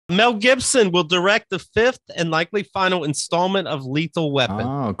Mel Gibson will direct the 5th and likely final installment of Lethal Weapon.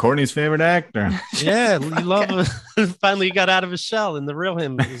 Oh, Courtney's favorite actor. Yeah, you love him. Finally, he got out of his shell, and the real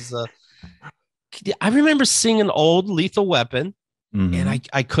him is. I remember seeing an old Lethal Weapon, and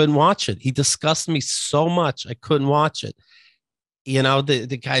I couldn't watch it. He disgusted me so much. I couldn't watch it. You know, the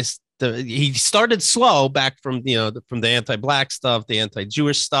guy's. He started slow back from from the anti-black stuff, the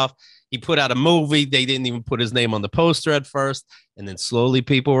anti-Jewish stuff. He put out a movie. They didn't even put his name on the poster at first, and then slowly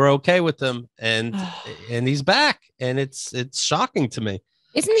people were okay with him, and he's back, and it's shocking to me.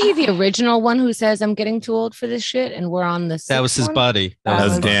 Isn't he the original one who says I'm getting too old for this shit, and we're on the? That was his buddy. That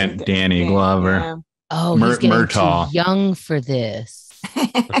was Danny Glover. Yeah. Oh, he's getting too young for this.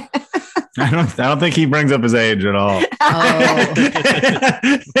 I don't think he brings up his age at all. Oh.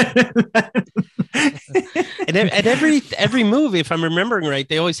 And at every movie, if I'm remembering right,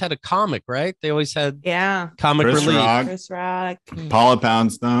 they always had a comic, right? They always had comic relief. Chris Rock, Paula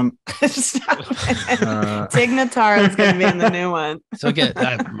Poundstone. Tig Notaro is going to be in the new one. So again,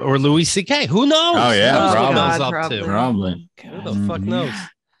 or Louis C.K. Who knows? Oh yeah, probably. Who the fuck knows?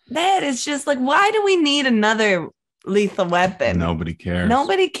 That is just like, why do we need another Lethal Weapon? Nobody cares.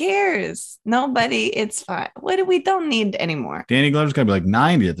 It's fine. We don't need anymore. Danny Glover's got to be like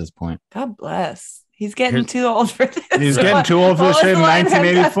 90 at this point. God bless. He's getting too old for this. He's getting too old for this shit in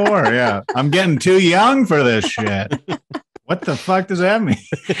 1984. Yeah. I'm getting too young for this shit. What the fuck does that mean?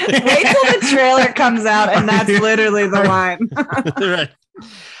 Wait till the trailer comes out and that's literally the line. Right.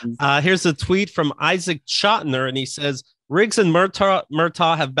 Here's a tweet from Isaac Chotner, and he says, Riggs and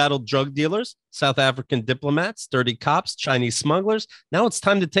Murtaugh have battled drug dealers, South African diplomats, dirty cops, Chinese smugglers. Now it's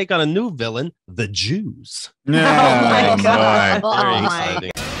time to take on a new villain, the Jews. Oh, my God. Very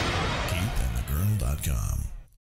exciting.